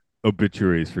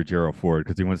obituaries for Gerald Ford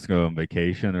because he wants to go on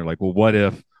vacation. They're like, well, what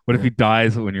if he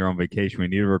dies when you're on vacation? We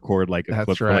need to record like a clip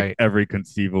That's for like right. every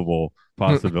conceivable I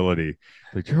possibility.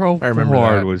 Like Gerald remember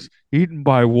Ford that. was eaten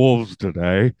by wolves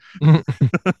today.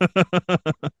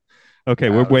 Okay,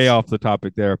 we're That way was off the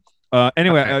topic there. all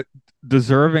Anyway, right.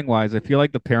 deserving wise, I feel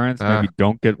like the parents Uh, maybe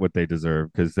don't get what they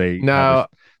deserve because no,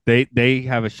 they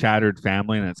have a shattered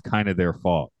family and it's kind of their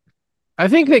fault. I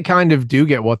think they kind of do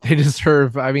get what they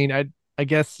deserve. I mean, I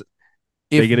guess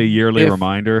They if get a yearly if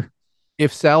reminder.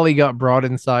 if Sally got brought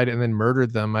inside and then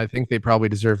murdered them, I think they probably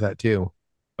deserve that too.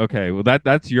 Okay, well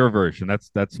that's your version.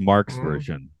 That's Mark's Mm.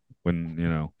 version. When you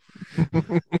know.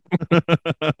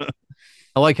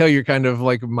 I like how you're kind of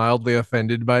like mildly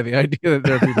offended by the idea that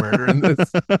there'd be murder in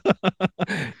this,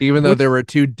 even though What's there were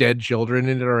two dead children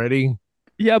in it already,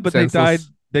 yeah, but they died.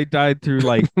 senseless. They died through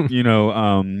like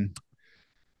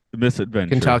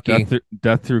misadventure, Kentucky.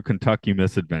 death through Kentucky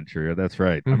misadventure. That's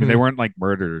right. I mean, they Hmm. weren't like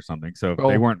murdered or something. So if they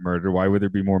Well, weren't murdered, why would there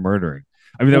be more murdering?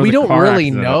 I mean, that well, was we a don't car really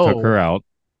accident that took her know. out.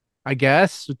 I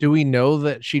guess. Do we know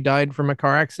that she died from a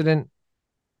car accident?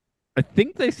 I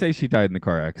think they say she died in the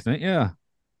car accident. Yeah,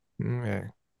 Okay.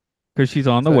 because she's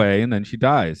on the So, way and then she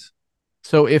dies.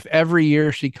 so if every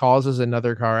year she causes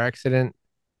another car accident,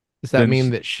 does that Then mean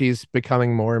that she's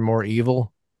becoming more and more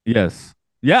evil? yes,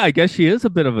 yeah. I guess she is a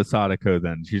bit of a Sadako.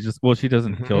 Then she's just she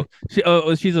doesn't Mm-hmm.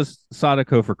 kill. She's a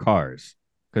Sadako for cars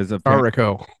because apparently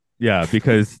Arico. yeah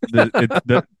because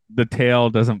the tail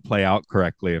doesn't play out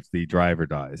correctly if the driver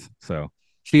dies. So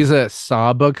She's a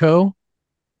Sabaco.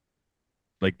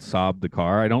 like Saab the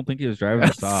car. I don't think he was driving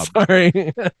a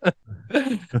Saab.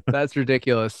 Sorry. That's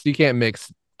ridiculous. You can't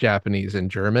mix Japanese and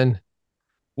German.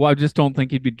 Well, I just don't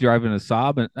think he'd be driving a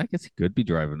Saab, and I guess he could be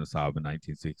driving a Saab in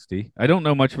 1960. I don't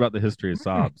know much about the history of Hmm.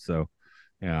 Saab, so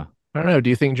yeah. I don't know. Do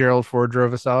you think Gerald Ford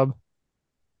drove a Saab?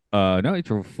 No, he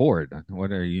drove Ford.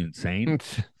 What are you insane?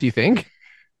 Do you think?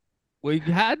 Well, you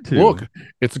had to, Look,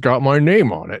 it's got my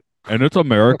name on it. and it's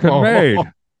American made.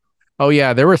 Oh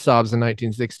yeah, there were Saabs in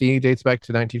 1960. Dates back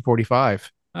to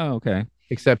 1945. Oh, okay.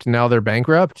 Except now they're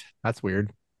bankrupt. That's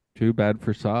weird. Too bad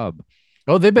for Saab.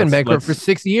 Oh, they've been Let's bankrupt for let's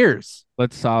 6 years.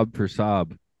 let's Saab for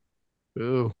Saab.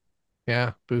 Boo.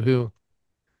 Yeah, boo hoo.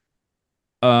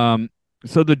 Um,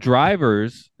 so the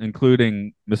drivers,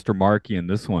 including Mr. Markey in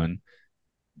this one,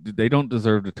 they don't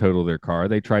deserve to total their car.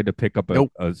 They tried to pick up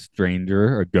Nope. a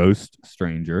stranger, a ghost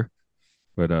stranger,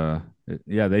 but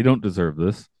yeah, they don't deserve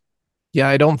this. Yeah,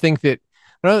 I don't think that.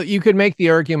 Well, you could make the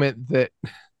argument that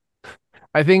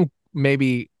I think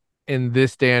maybe in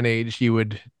this day and age you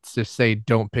would just say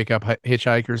don't pick up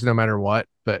hitchhikers no matter what,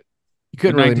 but you In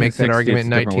couldn't really make that 1960, argument it's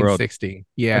in a different world. 1960.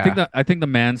 Yeah. I think the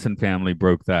Manson family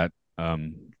broke that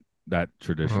Mhm.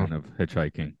 tradition of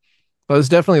hitchhiking. I was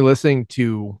definitely listening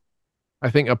to I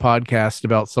think a podcast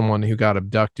about someone who got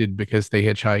abducted because they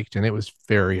hitchhiked and it was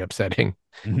very upsetting.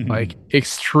 Like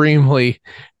extremely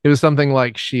it was something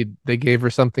like they gave her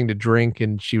something to drink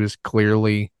and she was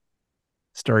clearly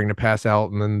starting to pass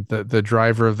out and then the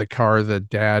driver of the car, the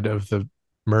dad of the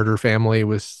murder family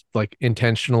was like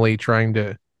intentionally trying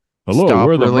to Hello, stop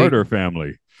we're the really murder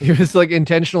family. he was like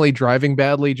intentionally driving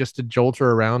badly just to jolt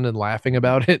her around and laughing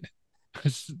about it.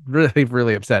 It's really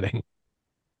really upsetting.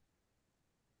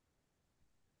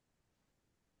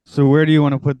 So where do you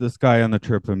want to put this guy on the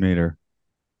tripometer?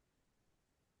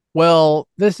 Well,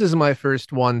 this is my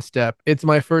first one step. It's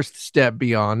my first step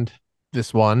beyond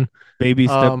this one. Baby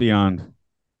step Um, beyond.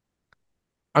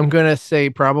 I'm gonna say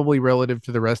probably relative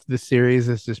to the rest of the series,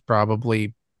 this is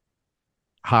probably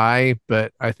high,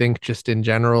 but I think just in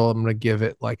general, I'm gonna give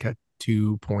it like a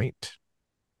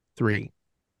 2.3.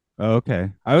 Okay.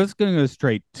 I was going to go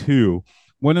straight to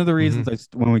one of the Mm-hmm. reasons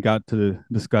when we got to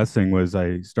discussing was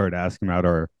I started asking about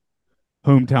our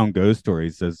hometown ghost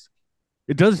stories. Is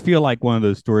it does feel like one of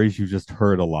those stories you just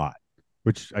heard a lot,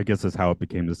 which I guess is how it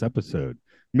became this episode.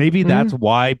 Maybe Mm-hmm. that's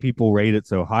why people rate it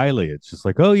so highly. It's just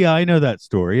like, oh yeah, I know that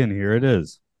story, and here it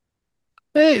is.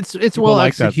 It's People well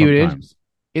like that executed. sometimes.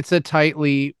 It's a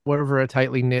tightly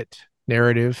knit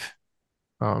narrative.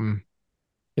 Um,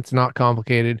 it's not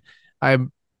complicated.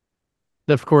 I'm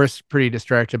of course pretty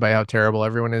distracted by how terrible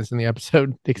everyone is in the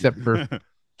episode, except for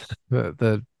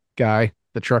the guy,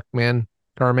 the truck man,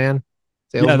 car man,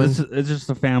 Yeah, salesman. it's just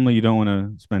a family you don't want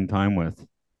to spend time with.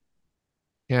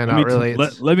 Yeah, not really.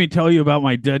 It's let me tell you about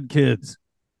my dead kids.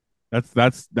 That's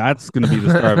going to be the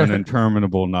start of an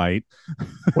interminable night.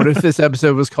 what if this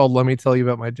episode was called "Let Me Tell You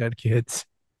About My Dead Kids"?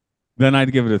 Then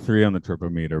I'd give it a 3 on the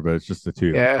tripometer, but it's just a 2.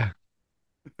 Yeah,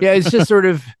 yeah. It's just sort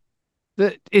of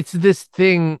it's this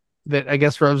thing that I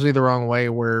guess rubs me the wrong way,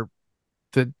 where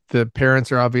the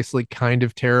parents are obviously kind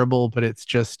of terrible, but it's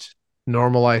just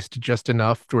normalized just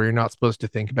enough to where you're not supposed to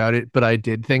think about it. But I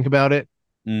did think about it.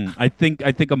 I think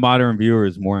a modern viewer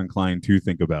is more inclined to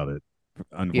think about it, Yeah.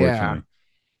 unfortunately.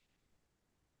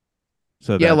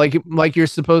 So Yeah, that like you're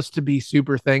supposed to be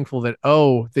super thankful that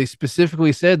oh, they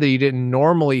specifically said that he didn't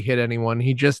normally hit anyone.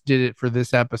 He just did it for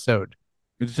this episode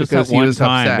it's just that because he one was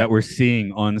time that upset. we're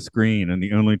seeing on screen, and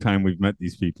the only time we've met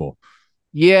these people,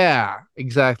 Yeah,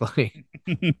 exactly.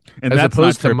 and As that's not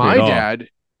opposed to trippy at my all. dad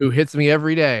who hits me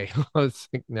every day. It's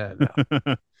like, no,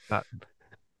 no, not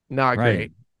not Right?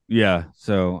 great. Yeah.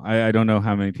 So I don't know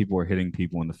how many people were hitting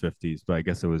people in the 50s, but I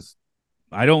guess it was.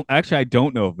 I don't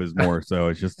know if it was more. So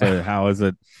it's just how is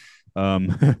it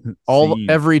All seen?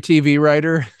 every TV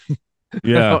writer. I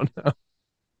Yeah. don't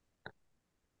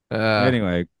know.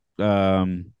 Anyway,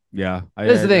 yeah.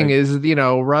 This thing is,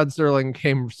 Rod Serling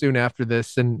came soon after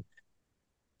this, and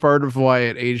part of why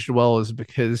it aged well is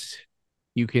because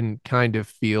you can kind of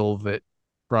feel that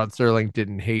Rod Serling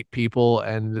didn't hate people,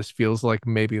 and this feels like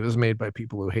maybe it was made by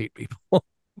people who hate people.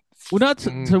 Well, not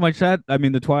Mm, so much that. I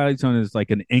mean, the Twilight Zone is like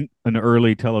an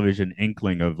early television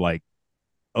inkling of like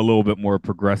a little bit more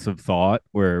progressive thought,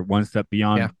 where One Step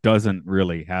yeah. Beyond doesn't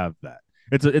really have that.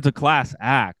 It's a class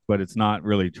act, but it's not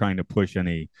really trying to push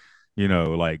any,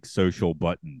 like social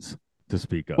buttons to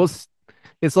speak Well, of.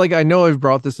 it's like I know I've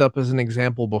brought this up as an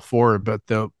example before, but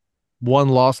the one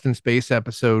Lost in Space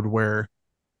episode where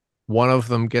one of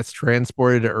them gets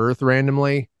transported to Earth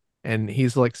randomly, and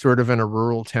he's like sort of in a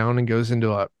rural town and goes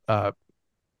into a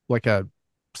like a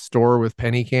store with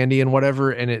penny candy and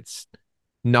whatever, and it's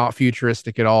not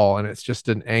futuristic at all, and it's just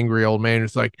an angry old man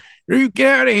who's like, "You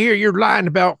get out of here! You're lying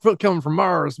about foot coming from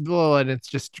Mars!" Blah, and it's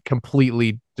just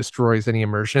completely destroys any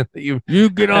immersion that you. You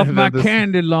get off my This,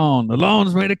 candy lawn. The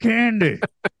lawn's made of candy.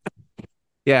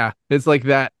 yeah, it's like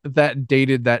that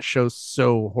dated that show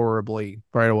so horribly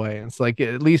right away. It's like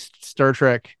at least Star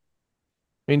Trek.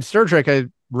 I mean, Star Trek,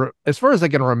 as far as I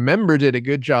can remember, did a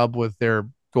good job with their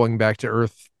going back to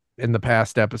Earth in the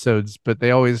past episodes, but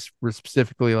they always were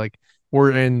specifically like,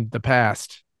 we're in the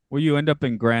past. Well, you end up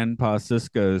in Grandpa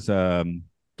Cisco's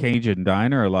Cajun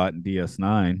Diner a lot in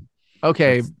DS9.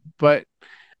 Okay, That's but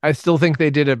I still think they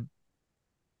did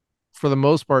for the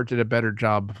most part, did a better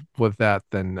job with that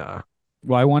than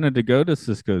well, I wanted to go to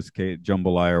Cisco's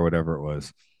Jambalaya or whatever it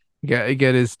was.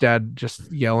 get his dad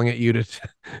just yelling at you to It's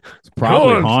come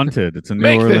probably on, haunted. It's in New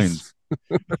make this.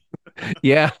 Orleans.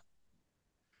 Yeah,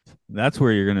 That's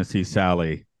where you're gonna see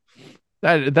Sally.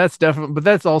 that's definitely, but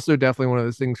that's also definitely one of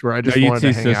those things where I No, just you'd wanted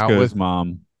to see hang out Cisco's with.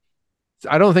 mom.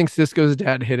 I don't think Cisco's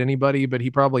dad hit anybody, but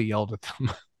he probably yelled at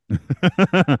them.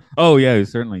 Oh yeah,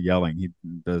 he's certainly yelling. He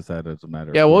does that as a matter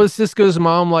of Yeah, what course. was Cisco's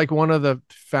mom like? One of the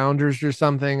founders or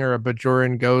something, or a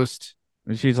Bajoran ghost?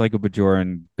 And she's like a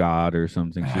Bajoran god or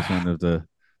something. She's one of the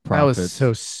That was so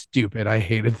prophets. stupid. I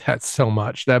hated that so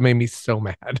much. That made me so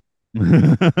mad.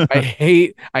 Because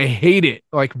I hate it.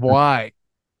 Like why?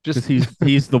 Just he's the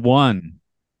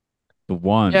yeah,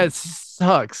 one, it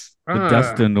sucks. the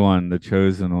destined one, the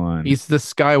chosen one. He's the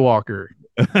Skywalker,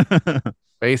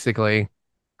 basically.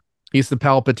 He's the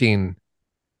Palpatine.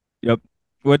 Yep.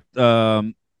 What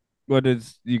what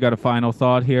is you got a final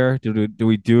thought here? Do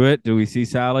we do it? Do we see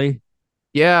Sally?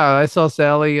 Yeah, I saw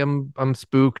Sally. I'm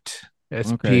spooked.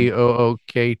 Okay. Spookt.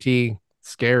 Scary.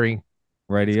 Scary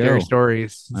Radio.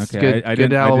 stories. It's Okay. good I good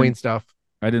didn't Halloween stuff.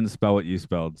 I didn't spell what you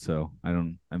spelled, so I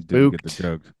didn't get the Spooked.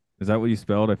 joke. Is that what you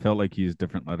spelled? I felt like you used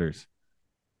different letters.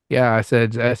 Yeah, I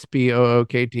said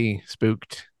Spookt.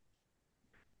 Spooked.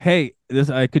 Hey, this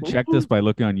I could check this by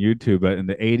looking on YouTube, but in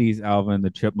the 80s Alvin the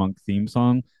Chipmunk theme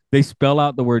song, they spell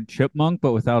out the word chipmunk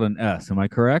but without an S. Am I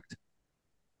correct?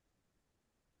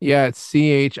 Yeah, it's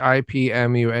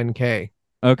CHIPMUNK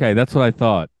Okay, that's what I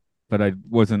thought, but I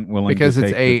wasn't willing to because it's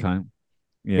take the eight. time.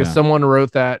 Because Yeah. someone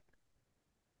wrote that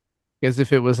because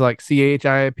if it was like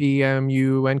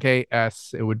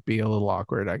CHIPMUNKS, it would be a little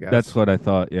awkward, I That's guess. what I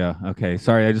thought. Yeah. Okay.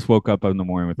 Sorry, I just woke up in the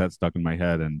morning with that stuck in my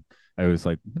head and I was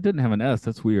like, it didn't have an S.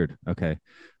 That's weird. Okay.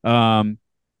 Um,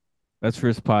 that's for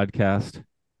his podcast.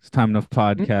 It's time enough Mhm.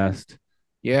 podcast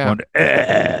Yeah, on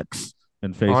X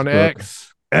and on Facebook.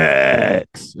 X.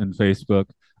 X and Facebook.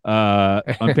 On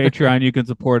Patreon, you can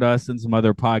support us and some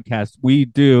other podcasts we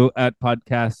do at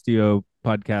Podcastius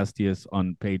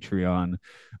on Patreon.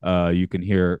 You can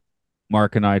hear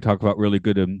Mark and I talk about really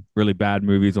good and really bad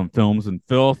movies on Films and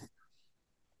Filth.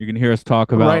 You can hear us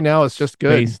talk Right about now, it's just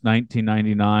good. Space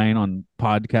 1999 on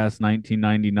Podcast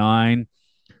 1999.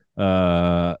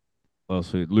 Uh,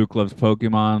 also, Luke loves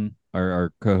Pokemon.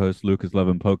 Our co-host Luke is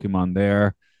loving Pokemon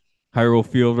there. Hyrule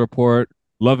Field Report,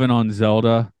 loving on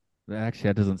Zelda. Actually,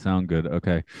 that doesn't sound good.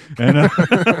 Okay, and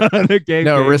the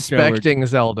No, game show, we're respecting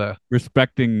Zelda,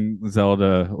 respecting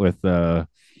Zelda with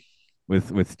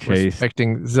Chase.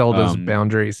 respecting Zelda's Um,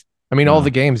 boundaries. I mean, all uh,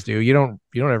 the games do. You don't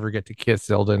ever get to kiss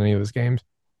Zelda in any of those games.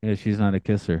 yeah, she's not a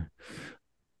kisser.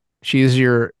 She's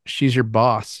your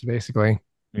boss, basically.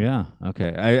 Yeah,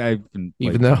 okay. I haven't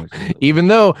Even played too though much Zelda, but even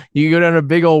though you go down a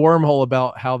big old wormhole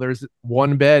about how there's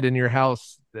one bed in your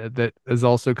house that is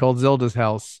also called Zelda's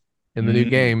house in the new mm,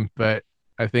 game, but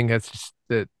I think that's just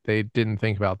that they didn't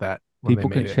think about that when they people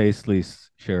can made it. chastely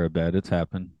share a bed. It's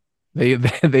happened.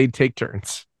 They take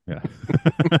turns. Yeah.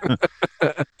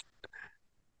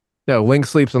 No, Link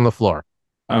sleeps on the floor.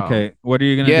 Okay. What are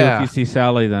you gonna do if you Yeah, see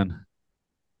Sally then?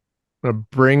 I'm gonna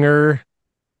bring her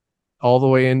all the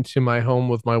way into my home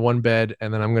with my one bed,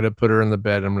 and then I'm gonna put her in the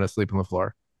bed. I'm gonna sleep on the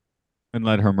floor. And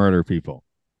let her murder people.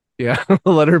 Yeah,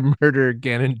 let her murder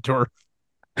Ganondorf.